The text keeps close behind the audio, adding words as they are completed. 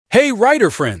Hey, writer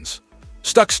friends!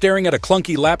 Stuck staring at a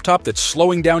clunky laptop that's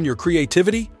slowing down your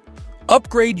creativity?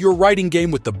 Upgrade your writing game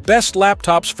with the best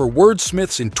laptops for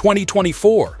wordsmiths in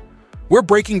 2024. We're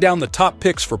breaking down the top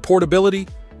picks for portability,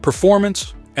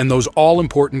 performance, and those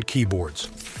all-important keyboards.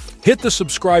 Hit the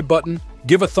subscribe button,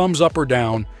 give a thumbs up or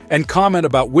down, and comment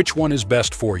about which one is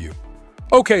best for you.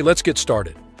 Okay, let's get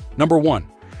started. Number 1.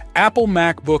 Apple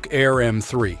Macbook Air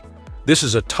M3. This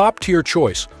is a top-tier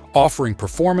choice, offering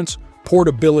performance,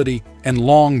 portability, and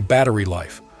long battery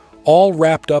life, all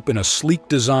wrapped up in a sleek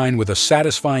design with a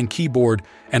satisfying keyboard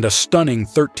and a stunning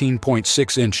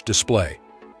 13.6-inch display.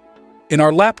 In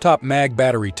our laptop mag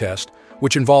battery test,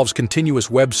 which involves continuous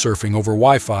web surfing over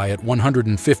Wi-Fi at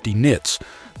 150 nits,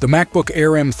 the MacBook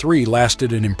Air M3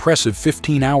 lasted an impressive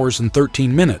 15 hours and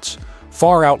 13 minutes,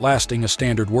 far outlasting a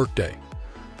standard workday.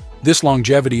 This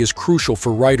longevity is crucial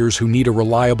for writers who need a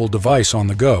reliable device on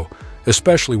the go,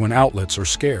 especially when outlets are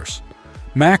scarce.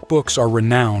 MacBooks are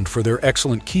renowned for their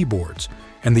excellent keyboards,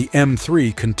 and the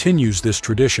M3 continues this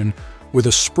tradition with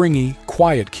a springy,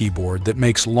 quiet keyboard that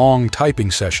makes long typing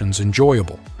sessions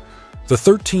enjoyable. The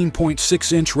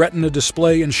 13.6-inch Retina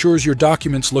display ensures your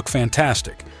documents look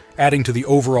fantastic, adding to the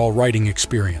overall writing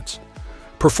experience.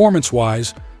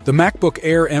 Performance-wise, the MacBook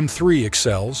Air M3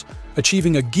 excels,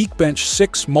 achieving a Geekbench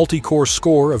 6 multi-core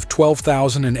score of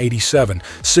 12,087,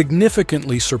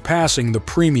 significantly surpassing the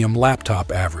premium laptop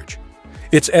average.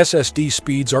 Its SSD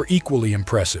speeds are equally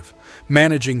impressive,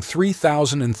 managing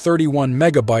 3,031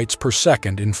 megabytes per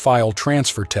second in file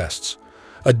transfer tests.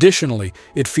 Additionally,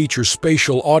 it features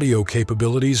spatial audio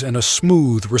capabilities and a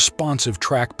smooth, responsive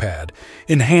trackpad,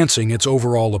 enhancing its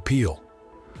overall appeal.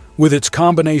 With its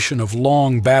combination of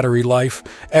long battery life,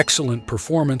 excellent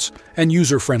performance, and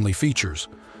user-friendly features,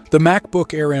 the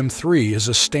MacBook Air M3 is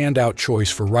a standout choice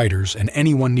for writers and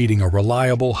anyone needing a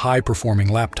reliable, high-performing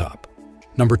laptop.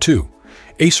 Number 2.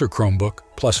 Acer Chromebook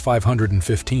Plus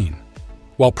 515.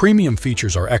 While premium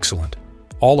features are excellent,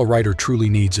 all a writer truly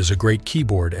needs is a great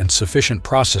keyboard and sufficient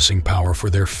processing power for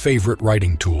their favorite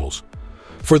writing tools.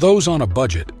 For those on a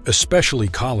budget, especially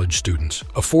college students,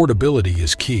 affordability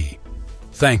is key.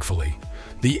 Thankfully,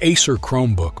 the Acer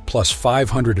Chromebook Plus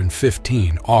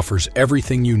 515 offers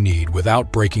everything you need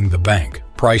without breaking the bank,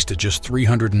 priced at just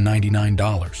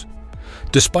 $399.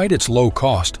 Despite its low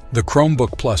cost, the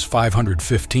Chromebook Plus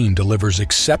 515 delivers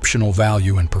exceptional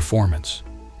value and performance.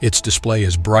 Its display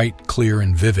is bright, clear,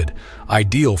 and vivid,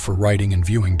 ideal for writing and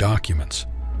viewing documents.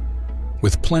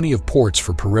 With plenty of ports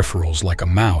for peripherals like a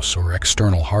mouse or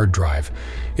external hard drive,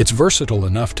 it's versatile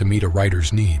enough to meet a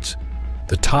writer's needs.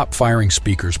 The top-firing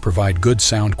speakers provide good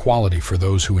sound quality for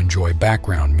those who enjoy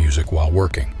background music while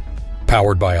working.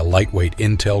 Powered by a lightweight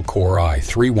Intel Core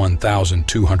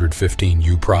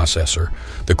i3-1215U processor,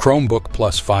 the Chromebook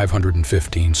Plus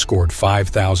 515 scored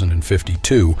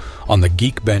 5,052 on the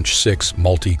Geekbench 6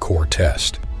 multi-core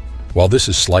test. While this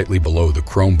is slightly below the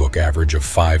Chromebook average of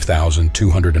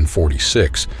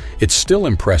 5,246, it's still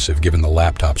impressive given the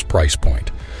laptop's price point.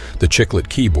 The chiclet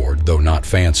keyboard, though not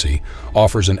fancy,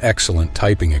 offers an excellent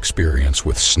typing experience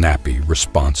with snappy,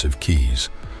 responsive keys.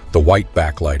 The white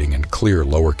backlighting and clear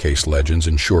lowercase legends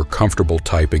ensure comfortable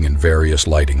typing in various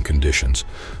lighting conditions.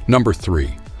 Number 3.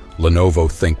 Lenovo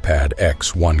ThinkPad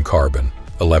X1 Carbon,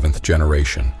 11th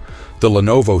generation. The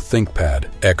Lenovo ThinkPad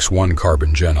X1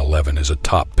 Carbon Gen 11 is a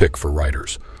top pick for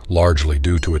writers, largely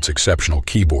due to its exceptional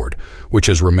keyboard, which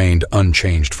has remained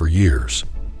unchanged for years.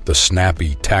 The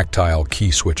snappy, tactile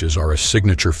key switches are a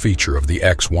signature feature of the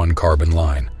X1 Carbon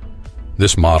line.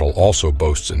 This model also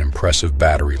boasts an impressive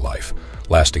battery life,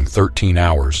 lasting 13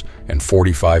 hours and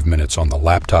 45 minutes on the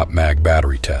laptop mag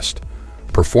battery test.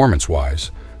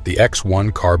 Performance-wise, the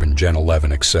X1 Carbon Gen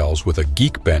 11 excels with a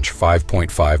Geekbench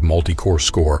 5.5 multi-core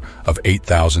score of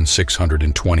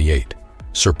 8,628,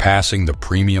 surpassing the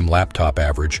premium laptop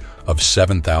average of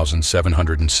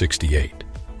 7,768.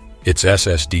 Its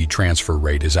SSD transfer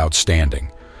rate is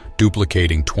outstanding,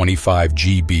 duplicating 25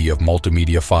 GB of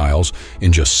multimedia files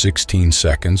in just 16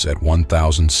 seconds at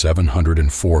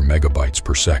 1,704 megabytes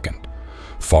per second,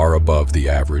 far above the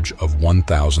average of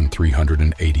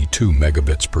 1,382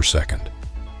 megabits per second.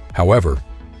 However,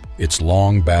 its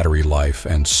long battery life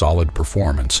and solid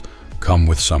performance come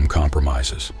with some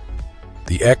compromises.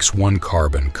 The X1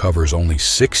 Carbon covers only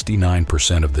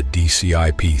 69% of the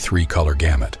DCI-P3 color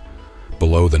gamut,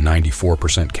 below the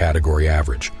 94% category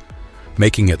average,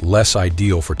 making it less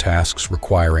ideal for tasks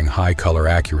requiring high color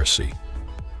accuracy.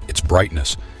 Its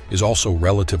brightness is also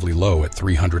relatively low at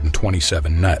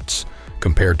 327 nits,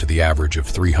 compared to the average of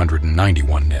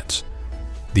 391 nits.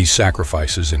 These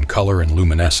sacrifices in color and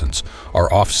luminescence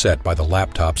are offset by the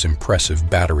laptop's impressive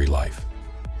battery life.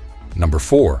 Number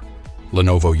 4.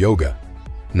 Lenovo Yoga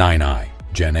 9i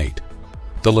Gen 8.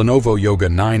 The Lenovo Yoga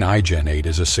 9i Gen 8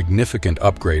 is a significant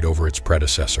upgrade over its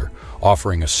predecessor,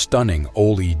 offering a stunning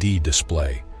OLED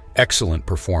display, excellent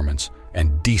performance,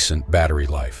 and decent battery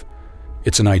life.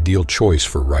 It's an ideal choice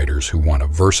for writers who want a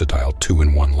versatile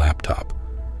 2-in-1 laptop.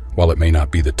 While it may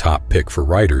not be the top pick for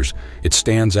writers, it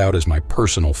stands out as my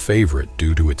personal favorite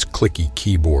due to its clicky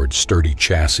keyboard, sturdy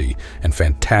chassis, and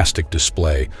fantastic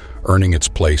display, earning its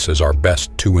place as our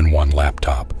best 2-in-1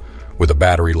 laptop. With a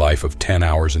battery life of 10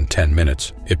 hours and 10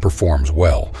 minutes, it performs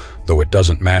well, though it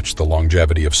doesn't match the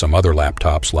longevity of some other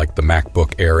laptops like the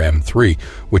Macbook Air M3,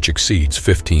 which exceeds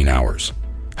 15 hours.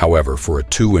 However, for a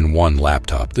 2-in-1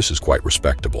 laptop, this is quite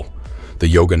respectable. The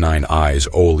Yoga 9i's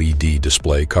OLED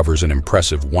display covers an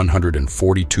impressive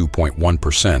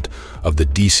 142.1% of the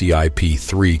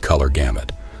DCI-P3 color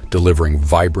gamut, delivering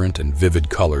vibrant and vivid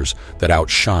colors that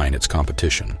outshine its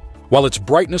competition. While its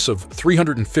brightness of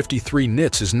 353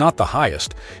 nits is not the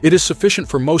highest, it is sufficient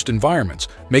for most environments,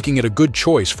 making it a good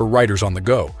choice for writers on the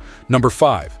go. Number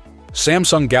 5.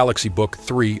 Samsung Galaxy Book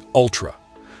 3 Ultra.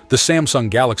 The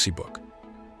Samsung Galaxy Book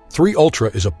 3 Ultra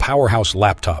is a powerhouse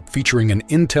laptop featuring an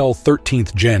Intel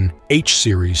 13th Gen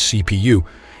H-Series CPU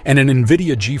and an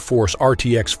NVIDIA GeForce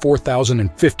RTX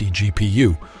 4050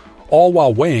 GPU, all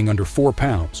while weighing under 4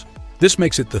 pounds. This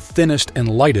makes it the thinnest and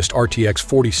lightest RTX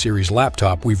 40 series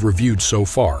laptop we've reviewed so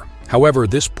far. However,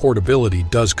 this portability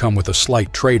does come with a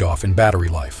slight trade-off in battery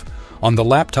life. On the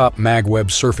laptop MagWeb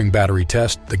surfing battery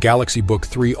test, the Galaxy Book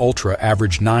 3 Ultra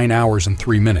averaged 9 hours and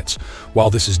 3 minutes. While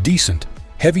this is decent,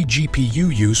 heavy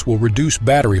GPU use will reduce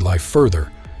battery life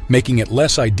further, making it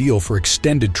less ideal for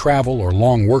extended travel or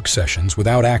long work sessions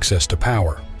without access to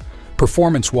power.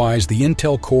 Performance-wise, the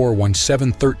Intel Core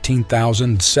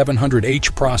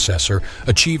i7-13700H processor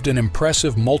achieved an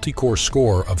impressive multi-core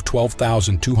score of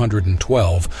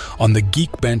 12,212 on the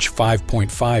Geekbench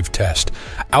 5.5 test,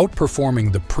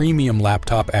 outperforming the premium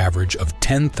laptop average of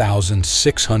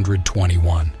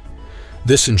 10,621.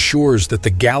 This ensures that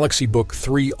the Galaxy Book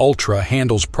 3 Ultra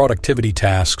handles productivity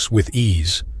tasks with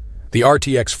ease. The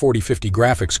RTX 4050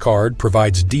 graphics card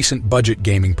provides decent budget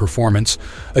gaming performance,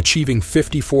 achieving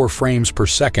 54 frames per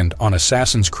second on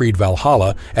Assassin's Creed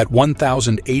Valhalla at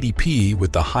 1080p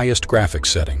with the highest graphics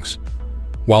settings.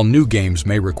 While new games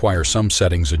may require some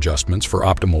settings adjustments for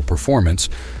optimal performance,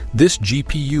 this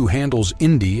GPU handles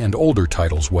indie and older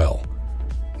titles well.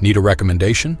 Need a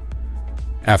recommendation?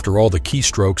 After all the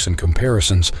keystrokes and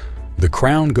comparisons, the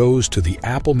crown goes to the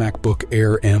Apple Macbook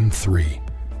Air M3.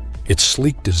 Its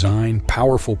sleek design,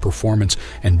 powerful performance,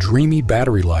 and dreamy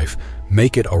battery life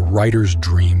make it a writer's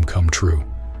dream come true.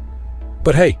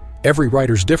 But hey, every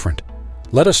writer's different.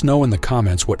 Let us know in the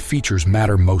comments what features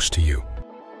matter most to you.